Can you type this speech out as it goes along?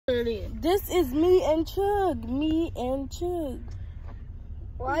This is me and Chug. Me and Chug.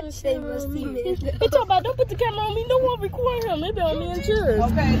 Watch they must see me. He talking about, don't put the camera on me. No one record him. It be on me and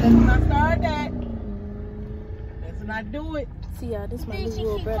Chug. Okay, let's not start that. Let's not do it. See y'all, this my new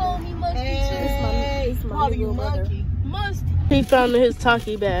little brother. Hey, This my new little brother. Musty. He found in his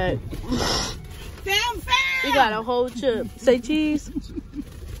talkie bag. Sam. He got a whole chip. Say cheese.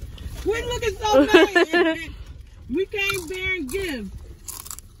 Quit looking so nice. We can't bear and give.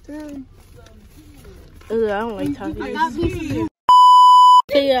 Ugh, I don't like talkies. I got kids.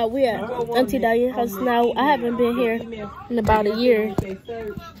 Okay, yeah, we at Auntie Dahlia's house now. I haven't been here in about a year.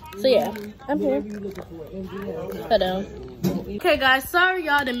 So yeah, I'm here. Hold on. Okay guys, sorry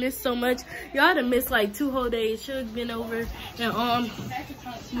y'all done missed so much. Y'all done missed like 2 whole days. Shug been over and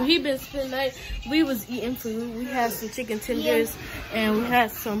when he been spending night, we was eating food. We had some chicken tenders and we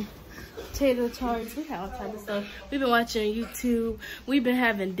had some potato tarts. We had all type of stuff. We've been watching YouTube. We've been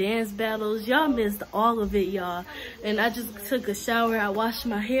having dance battles. Y'all missed all of it, y'all. And I just took a shower. I washed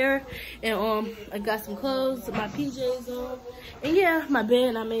my hair and I got some clothes, my PJs on. And yeah, my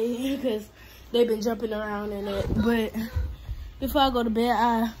bed I made because they've been jumping around in it. But before I go to bed,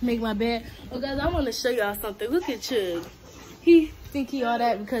 I make my bed. Oh guys, I want to show y'all something. Look at Chug. He think he all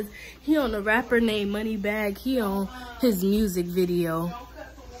that because he on a rapper named Moneybagg. He on his music video.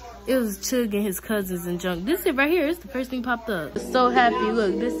 It was Chug and his cousins and junk. This it right here. It's the first thing popped up. So happy.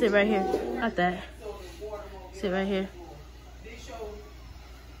 Look, this it right here. Not that. This it right here.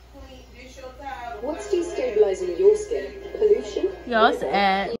 What's destabilizing your skin? Pollution? Y'all, it's an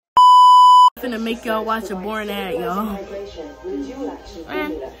ad. I'm finna make y'all watch a boring ad, y'all.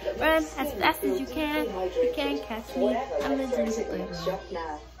 Run as fast as you can. You can't catch me. I'm a ginger. Go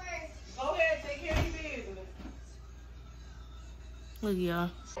ahead, take care of your business. Look, y'all.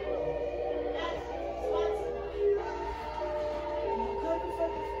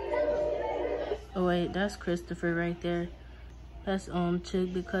 Oh wait, that's Christopher right there. That's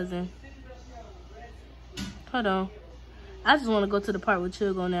Chug, the cousin. Hold on. I just want to go to the part with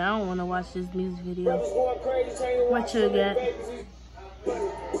Chug on there. I don't want to watch this music video. Where Chug at?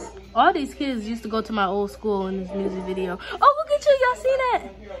 All these kids used to go to my old school in this music video. Oh, look at Chug. Y'all seen that?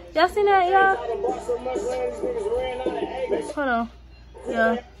 Y'all seen that, y'all? Hold on.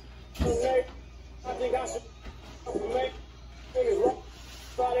 Yeah.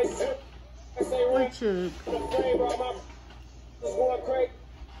 Where Chug?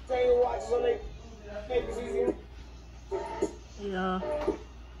 Yeah.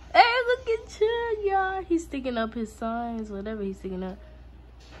 Hey, look at Chug, y'all. He's sticking up his signs, whatever he's sticking up.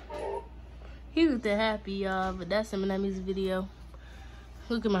 He looked happy, y'all, but that's him in that music video.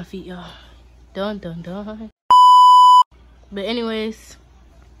 Look at my feet, y'all. Dun, dun, dun. But anyways,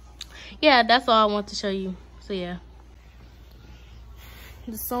 yeah, that's all I want to show you. So yeah.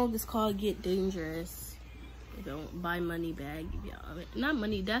 The song is called Get Dangerous. Don't buy Moneybagg, y'all. Not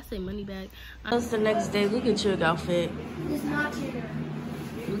money, did I say Moneybagg? That's the next day. Look at your outfit. It's not here.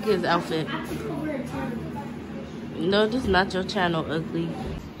 Look at his outfit. No, this is not your channel, ugly.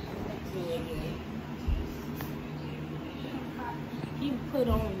 You put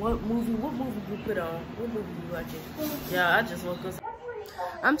on what movie? What movie you put on? What movie you watching? Yeah, I just woke up.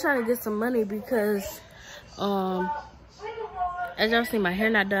 I'm trying to get some money because as y'all see, my hair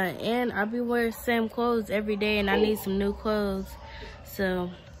not done, and I be wearing the same clothes every day, and I need some new clothes. So,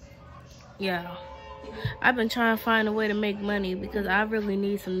 yeah, I've been trying to find a way to make money because I really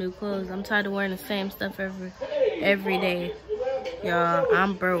need some new clothes. I'm tired of wearing the same stuff every day. Y'all,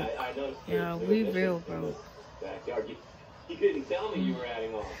 I'm broke. Y'all, we real broke.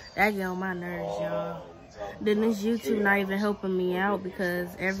 That get on my nerves, y'all. Then this YouTube not even helping me out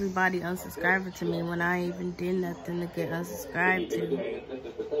because everybody unsubscribed to me when I even did nothing to get unsubscribed to.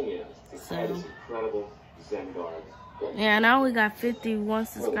 So, yeah, and I only got 51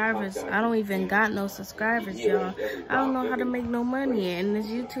 subscribers. I don't even got no subscribers, y'all. I don't know how to make no money, and this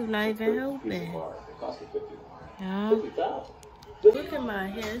YouTube not even helping. Yeah. Look at my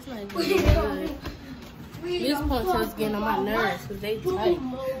hair. It's not even good. These ponytails getting on my nerves because they tight.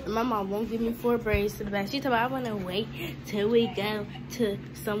 And my mom won't give me 4 braids to the back. She told me I want to wait till we go to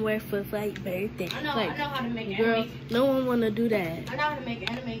somewhere for like birthday. I know how to make girl, anime. no one want to do that. I know how to make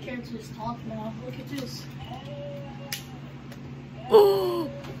anime characters talk now. Look at this. Ooh,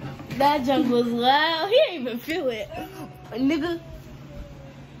 that junk was loud. He didn't even feel it. Nigga.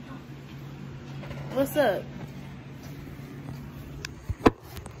 What's up?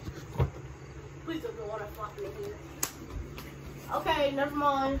 Okay, never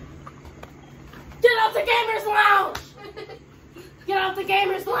mind. Get out the gamers lounge! Get out the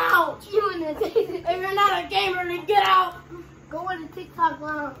gamers lounge! You in the If you're not a gamer, then get out! Go in the TikTok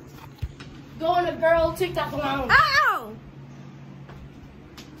lounge. Go on a girl TikTok alone. Ow!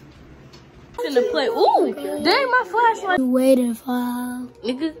 In the play. Ooh, dang my flashlight. Waiting for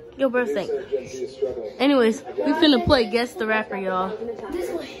Nigga, your birthday. Anyways, we finna play Guess the Rapper, y'all.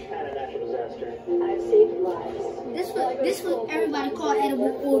 this what everybody call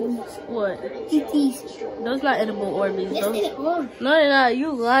edible Orbeez. What? ETs. Those not edible Orbeez. Yes, Those... they are. No, they're not.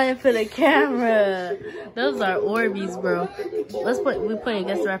 You lying for the camera. Those are Orbeez, bro. Let's play. We playing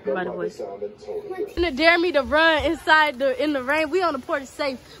Guess the Rapper by the voice. They finna dare me to run in the rain. We on the porch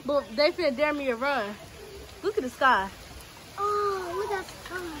safe, but they finna dare me to run. Look at the sky. Oh, look at the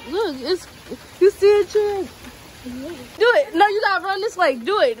sky. Look, it's you see it, Trent? Do it. No, you gotta run this way.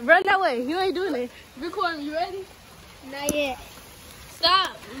 Do it. Run that way. You ain't doing it. Recording. You ready? Not yet.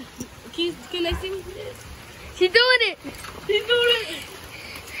 Stop. Can they see me? She's doing it. She's doing it.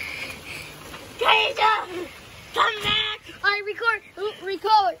 Kasia, come back. All right,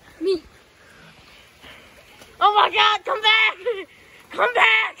 record me. Oh my God, come back. Come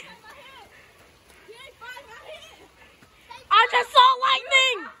back. I just saw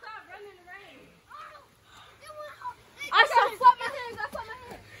lightning. I saw my hands.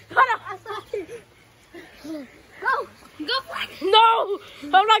 Hold on. Go for it. No,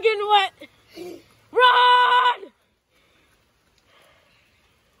 I'm not getting wet. Run!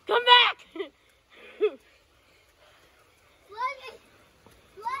 Come back!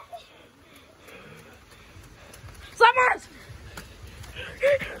 Summers!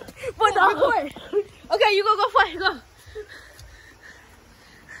 What the? Okay, you go fight. Go.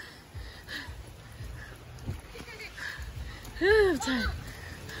 I'm tired.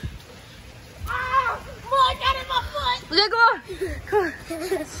 Boy, got in my foot. Okay, go on. Come on.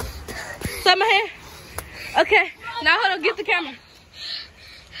 Slap my hand. Okay, now hold on, get the camera.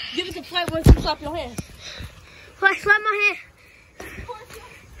 Give it the plate once you slap your hand. Slap my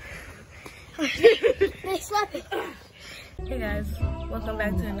hand. Hey, slap it. Hey guys, welcome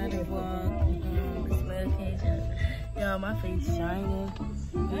back to another vlog. It's my occasion. Y'all, my face shining.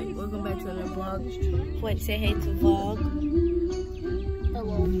 Welcome back to another vlog. Wait, say hey to vlog.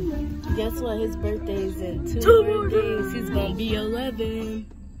 Hello. Guess what? His birthday is in 2 more days. He's gonna be 11.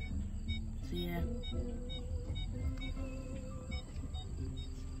 So yeah.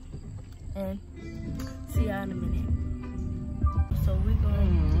 And see y'all in a minute. So we gonna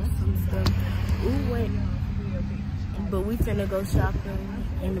do some stuff. Ooh, wait. But we finna go shopping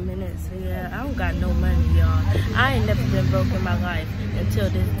in a minute. So yeah, I don't got no money, y'all. I ain't never been broke in my life until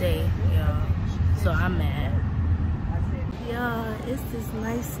this day, y'all. So I'm mad. Y'all, it's this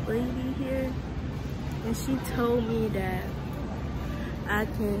nice lady here, and she told me that I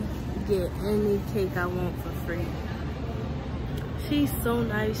can get any cake I want for free. She's so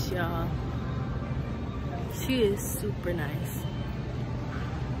nice, y'all. She is super nice.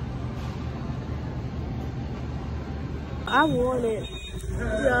 I wanted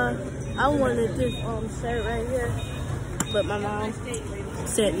this shirt right here, but my mom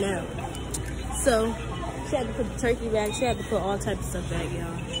said no. So she had to put the turkey back. She had to put all types of stuff back,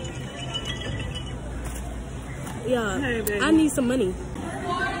 y'all. Yeah, hey, I need some money.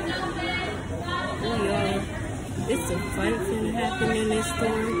 Oh, y'all, it's a fight finna happen in this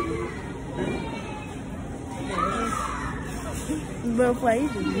store. Bro, fight,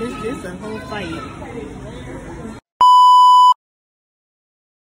 this is a whole fight.